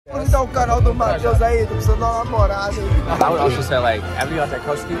Como tá o canal do Matheus aí? Tô precisando dar uma namorada aí. I would also say like every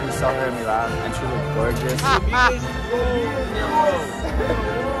Tarkovsky, we saw her in Milan and she looked gorgeous.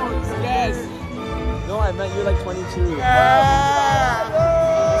 Yes. No, I meant you're like 22.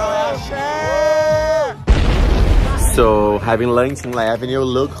 So having lunch in La Avenue,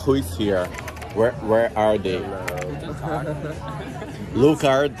 look who is here. Where are they? Look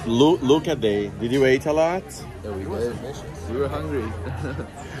at they. Did you eat a lot? Yeah, we did. We were hungry.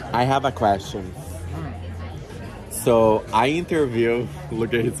 I have a question. So I interview,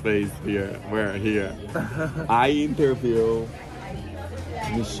 look at his face here, here. I interview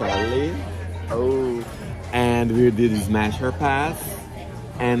Michelle. Oh. And we did Smash Her Pass.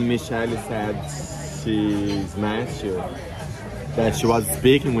 And Michelle said she smashed you. That she was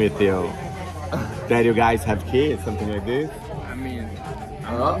speaking with you. That you guys have kids, something like this. I mean,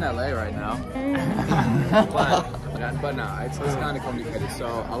 I'm in LA right now. but no, it's kind of complicated. So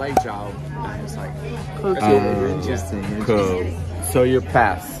I like Zhao, and it's like interesting. Cool. So you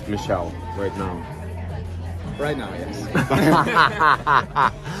pass Michelle right now. Right now, yes.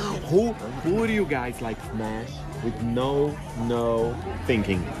 Who do you guys like smash with no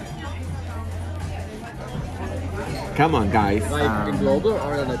thinking? Come on, guys. Like in global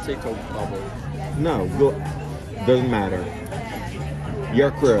or in a TikTok bubble? No, doesn't matter.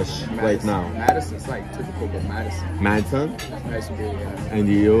 Your crush Madison. right now. Madison's like typical, but Madison. Madison? Madison, yeah. And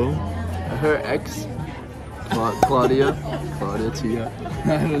you? Her ex, Claudia Tia. I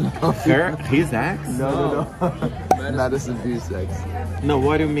don't know. His ex? No. Madison B's ex. No,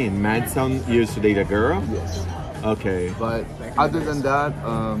 what do you mean? Madison used to date a girl? Yes. Okay. But other than that,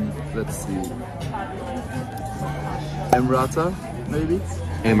 let's see. Emirata, maybe?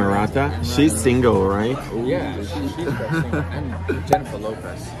 Emirata? She's single, right? Yeah, she's and Jennifer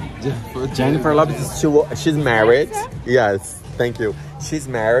Lopez. Jennifer Lopez is she's married. Yes, thank you. She's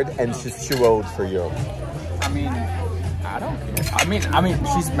married and she's too old for you. I mean, I don't care. I mean,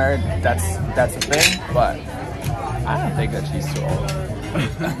 she's married. That's a thing, but I don't think that she's too old.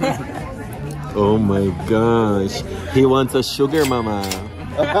 Oh my gosh, he wants a sugar mama.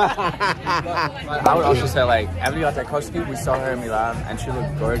 I would also say like every Tarkovsky, we saw her in Milan and she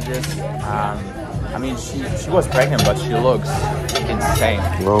looked gorgeous. I mean, she was pregnant, but she looks insane.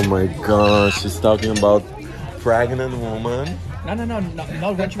 Oh my gosh, she's talking about pregnant woman. No,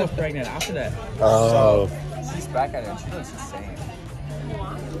 not when she was pregnant, after that. Oh. So, she's back at it and she looks insane.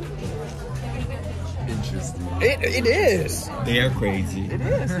 Interesting. It is. They are crazy. It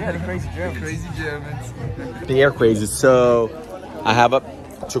is, yeah, the crazy Germans. Crazy Germans. They are crazy. So I have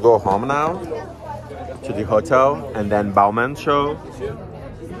to go home now to the hotel and then Bauman show. See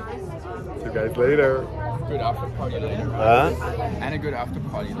you guys later. Good after party later. Huh? And a good after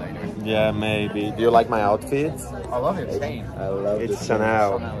party later. Yeah, maybe. Do you like my outfit? I love your chain. I love it. It's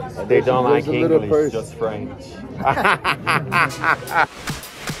Chanel. They don't like English, just French.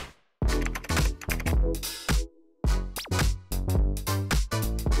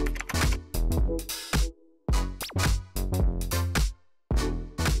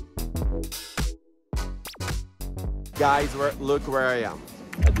 Guys, look where I am.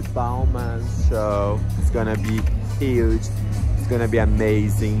 At the Bauman show. It's gonna be huge. It's gonna be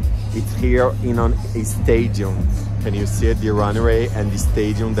amazing. It's here on a stadium. Can you see it? The runway and the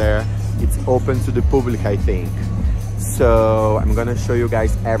stadium there. It's open to the public, I think. So I'm gonna show you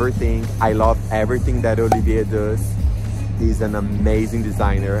guys everything. I love everything that Olivier does. He's an amazing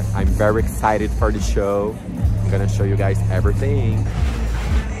designer. I'm very excited for the show. I'm gonna show you guys everything.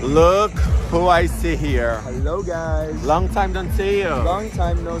 Look who I see here. Hello guys. Long time don't see you. Long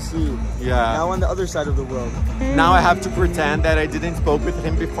time no see. Yeah. Now on the other side of the world. Now I have to pretend that I didn't spoke with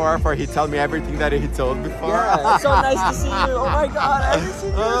him before, for he told me everything that he told before. Yeah, it's so nice to see you. Oh my god, I haven't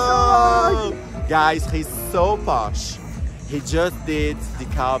seen you in so long. Guys, he's so posh. He just did the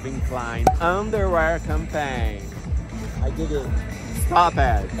Calvin Klein underwear campaign. I did it. Stop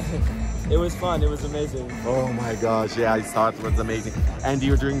it. It was fun, it was amazing. Oh my gosh, yeah, I saw it was amazing. And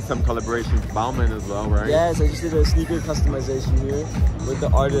you're doing some collaboration with Bauman as well, right? Yes, I just did a sneaker customization here with the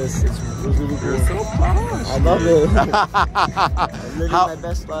artist. It was really cool. You're so posh. I love it. I'm living my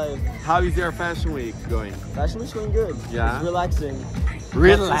best life. How is your fashion week going? Fashion week's going good. Yeah? It's relaxing.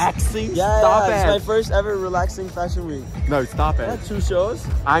 Relaxing? Yeah, Stop it's it. my first ever relaxing fashion week. No, stop I it. had 2 shows.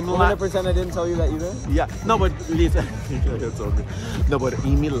 I'm gonna pretend I didn't tell you that either. Yeah, no, but listen. No, but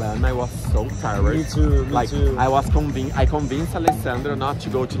in Milan, I was so tired. Me too. Me too. I convinced Alessandro not to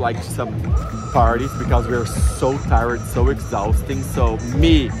go to like some parties because we were so tired, so exhausting. So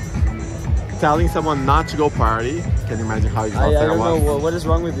me telling someone not to go party can you imagine how I exhausted I don't was? know what is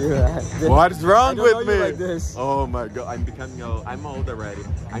wrong with you. What is wrong I don't with know me? you like this. Oh my god, I'm becoming old. I'm old already.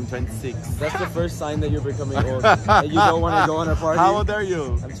 I'm 26. That's the first sign that you're becoming old. That you don't want to go on a party. How old are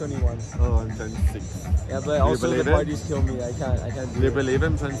you? I'm 21. Oh, I'm 26. Yeah, but also the parties kill me. I can't Do do you it. believe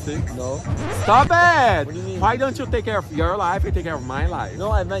I'm 26? No. Stop it! What do you mean? Why don't you take care of your life? You take care of my life. No,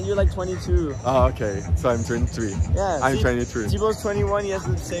 I meant you're like 22. Oh, okay. So I'm 23. Yeah. I'm see, 23. Thibaut's 21. He has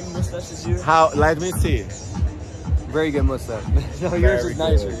the same mustache as you. How? Let me see. Very good mustache. No, yours is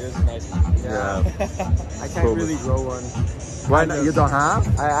nicer. Yours is nicer. Yeah. I can't Cool. really grow one. Why not? You don't have?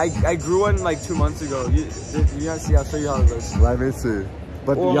 I grew one like 2 months ago. You gotta see. I'll show you how it looks. Let me see.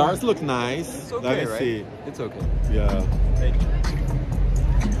 But Or- yours look nice. It's okay, Let me right? see. It's okay. Yeah. Thank you.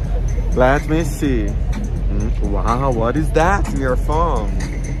 Let me see. Wow, what is that in your phone?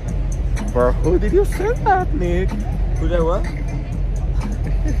 For who did you send that, Nick? Who did what?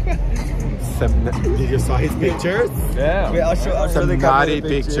 Did you saw his pictures? Yeah. Wait, I'll show Some the naughty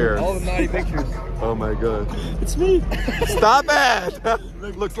picture. pictures. All the naughty pictures. Oh my god. It's me. Stop it!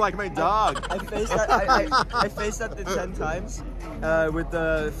 Looks like my dog. I faced that 10 times with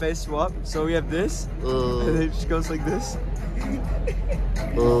the face swap. So we have this, and it just goes like this.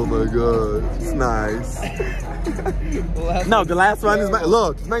 Oh my god. It's nice. No, the last one is my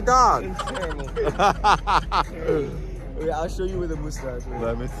look, it's my dog. It's terrible. Wait, I'll show you with a mustache. Wait.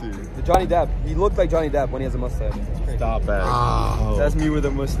 Let me see. The Johnny Depp. He looked like Johnny Depp when he has a mustache. Stop it. Oh. That's me with a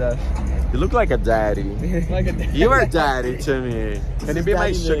mustache. You look like a daddy. Like a You are daddy to me. Can you be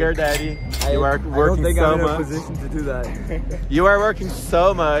my Daddy sugar Nick. daddy? You are I don't working think so I'm in a much. position to do that. You are working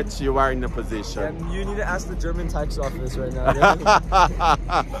so much. You are in a position. And you need to ask the German tax office right now.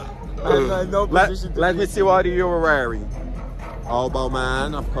 I'm no position to Let do me it. see what you were wearing. Albo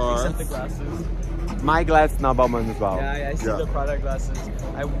man, of course. Except the glasses. My glasses, not Bauman as well. Yeah, I see the product glasses.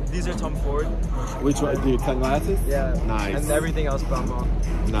 These are Tom Ford. Which one? Do you sunglasses? Yeah. Nice. And everything else Balmain.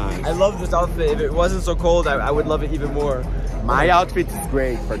 Nice. I love this outfit. If it wasn't so cold, I would love it even more. My outfit is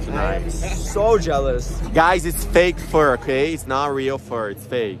great for I am tonight. so jealous. Guys, it's fake fur, okay? It's not real fur, it's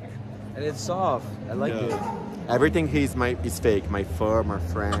fake. And it's soft. I like it. Everything is fake. My fur, my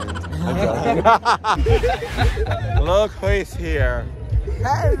friend. Look who is here.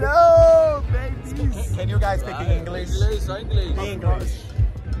 Hello, babies. Can you guys speak English? English.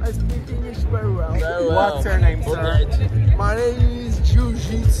 I speak English very well. What's your name, sir? My name is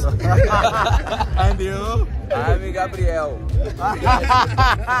Jiu-Jitsu. And you? I'm Gabriel.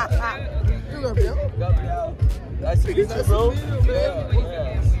 Gabriel. Nice to meet you, bro.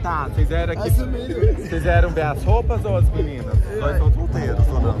 Tá, fizeram bem as roupas ou as meninas? Nós somos solteiros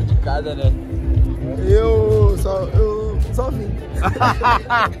ou não? De cada, né? Eu só vim.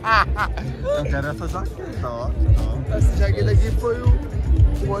 Eu quero essa jaqueta, ó. Essa jaqueta aqui foi o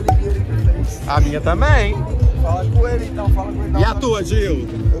Oliveira que fez. A minha também. Fala com ele então, fala com ele. E a tua, Gil?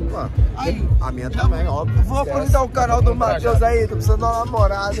 Opa. Aí. A minha também, óbvio. Vou apresentar o canal do Matheus aí, tô precisando de uma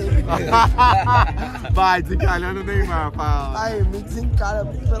namorada aí. Vai, desencalhando o Neymar, fala. Aí, me desencara,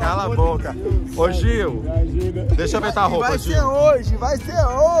 pelo Cala a amor boca. de Deus. Ô, Gil, deixa eu ver tua roupa, Vai Gil. ser hoje, vai ser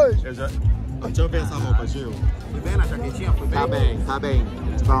hoje. Deixa eu ver essa roupa, Gil. Foi bem na jaquetinha? Foi bem? Tá bem.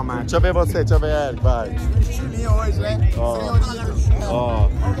 Vamos, deixa eu ver você, deixa eu ver Eric, vai. Estilinho hoje, né? Ó,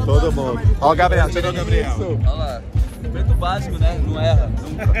 todo mundo. Ó o Gabriel, deixa eu ver o Gabriel. Olha lá. Preto básico, né? Não erra,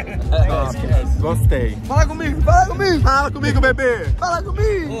 nunca. Esquece. Gostei. Fala comigo, fala comigo. Fala comigo, bebê. Fala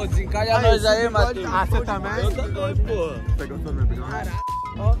comigo. Pô, desencalha nós aí, Matheus. Ah, você também? Eu também, pô. Você gostou do meu bigode?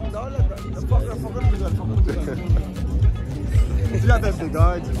 Ó, dá uma olhada. Foca no bigode, foca no bigode. Você já tem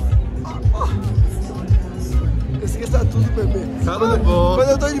bigode? Esqueça tudo, bebê. Cala a boca. Quando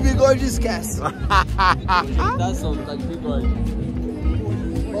eu tô de bigode, esquece. Ajeitação, tá de bigode.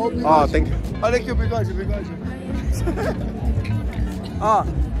 Ó, o bigode. Ó, tem que... Olha aqui o bigode, o bigode. Ó,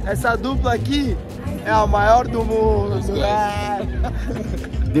 essa dupla aqui é a maior do mundo.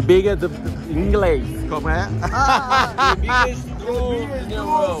 The biggest em inglês. Como é? The biggest duo in the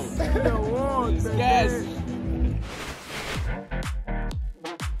world. Esquece.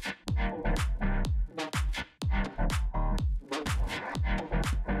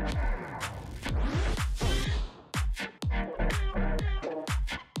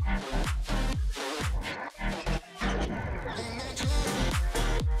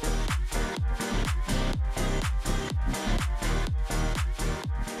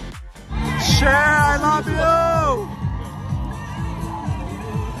 Share, I love you!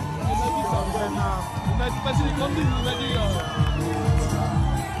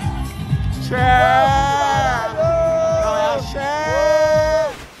 Share! Não é a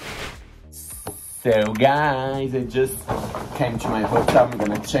share! So guys, I just came to my hotel. I'm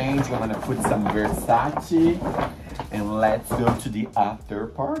gonna change. I'm gonna put some Versace. let's go to the after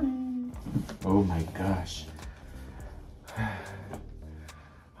party. Oh my gosh.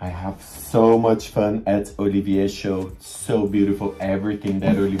 I have so much fun at Olivier's show. So beautiful. Everything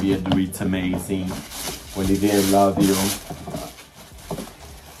that Olivier do, it's amazing. Olivier, I love you.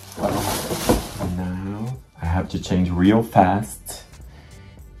 Now I have to change real fast.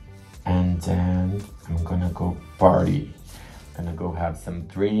 And then I'm gonna go party. I'm gonna go have some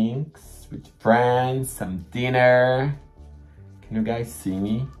drinks with friends, some dinner. Can you guys see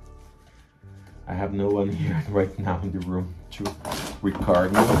me? I have no one here right now in the room to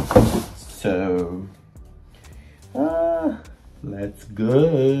record me. So, let's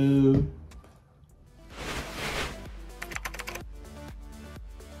go.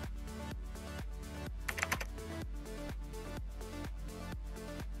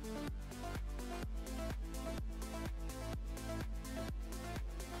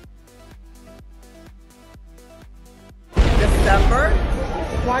 December?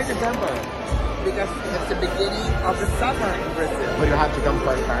 Why December? Because it's the beginning of the summer in Brazil. But you have to come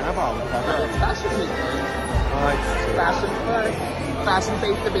for Carnival. Fashion week. Oh, it's true. Fashion first. Fashion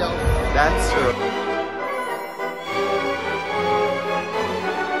pays the bill. That's true.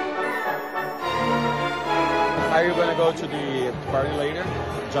 Are you gonna go to the party later?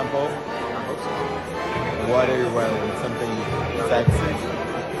 Jump over? I hope so. What are you wearing? Something sexy?